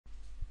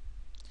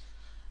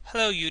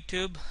Hello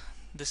YouTube,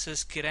 this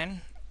is Kiran.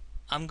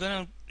 I'm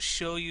gonna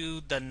show you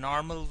the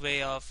normal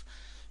way of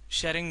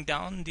shutting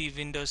down the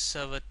Windows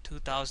Server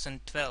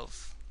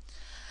 2012.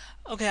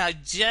 Okay, I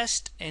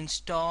just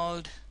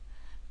installed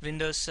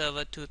Windows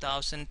Server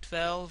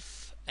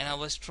 2012 and I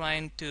was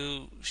trying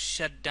to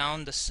shut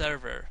down the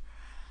server,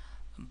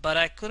 but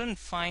I couldn't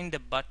find a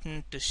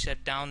button to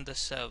shut down the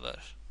server.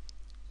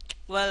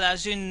 Well,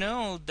 as you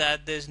know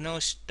that there's no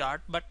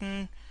start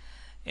button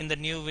in the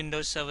new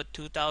Windows Server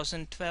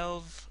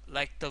 2012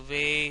 like the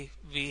way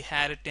we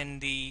had it in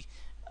the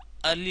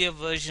earlier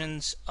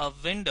versions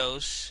of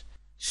Windows.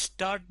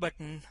 Start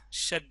button,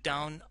 shut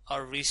down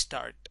or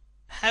restart.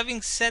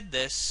 Having said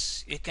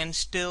this, you can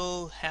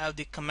still have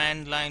the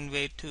command line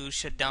way to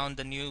shut down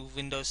the new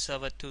Windows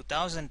Server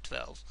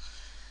 2012.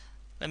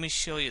 Let me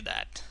show you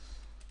that.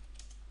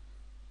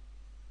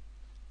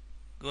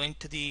 Go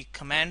into the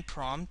command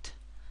prompt,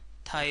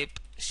 type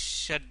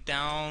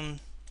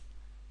shutdown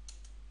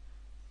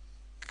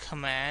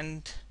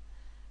command,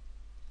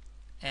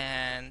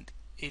 and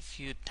if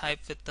you type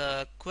with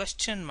a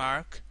question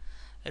mark,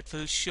 it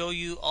will show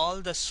you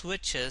all the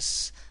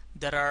switches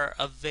that are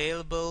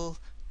available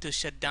to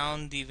shut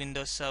down the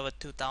Windows Server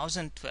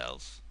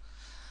 2012.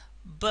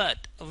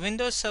 But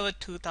Windows Server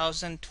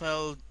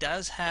 2012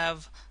 does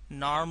have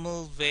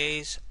normal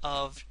ways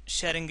of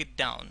shutting it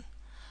down.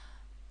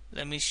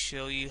 Let me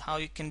show you how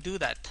you can do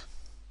that.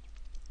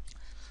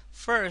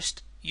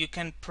 First, you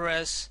can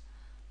press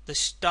the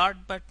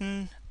start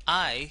button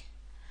I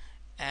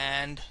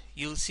and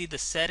you'll see the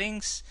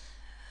settings,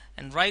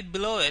 and right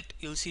below it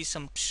you'll see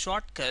some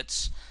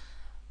shortcuts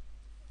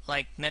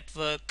like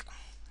network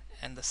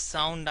and the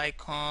sound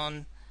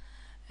icon,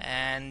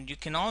 and you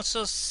can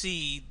also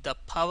see the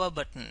power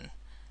button,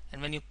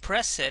 and when you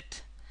press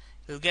it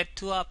you'll get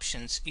two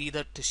options,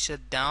 either to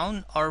shut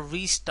down or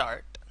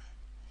restart.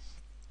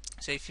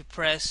 So if you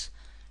press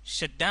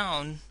shut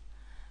down,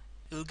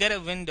 you'll get a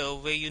window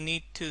where you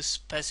need to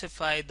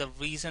specify the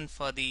reason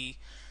for the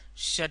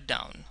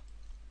shutdown.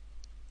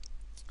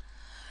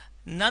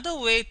 Another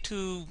way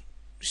to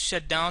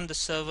shut down the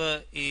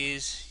server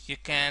is you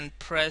can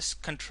press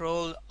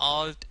Ctrl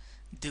Alt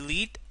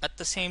Delete at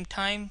the same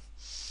time,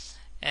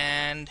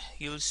 and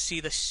you'll see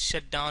the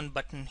shutdown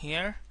button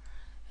here,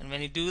 and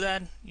when you do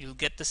that you'll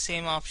get the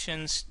same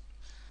options,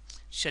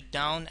 shut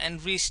down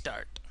and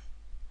restart.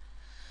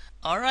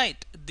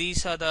 Alright,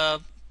 these are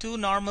the two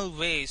normal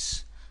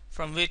ways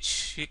from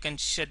which you can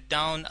shut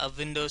down a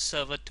Windows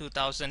Server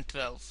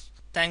 2012.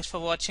 Thanks for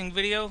watching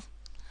video.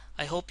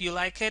 I hope you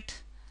like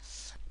it.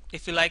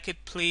 If you like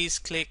it, please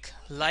click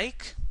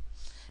like.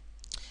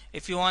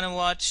 If you want to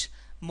watch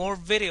more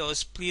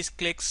videos, please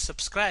click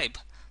subscribe.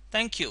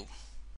 Thank you.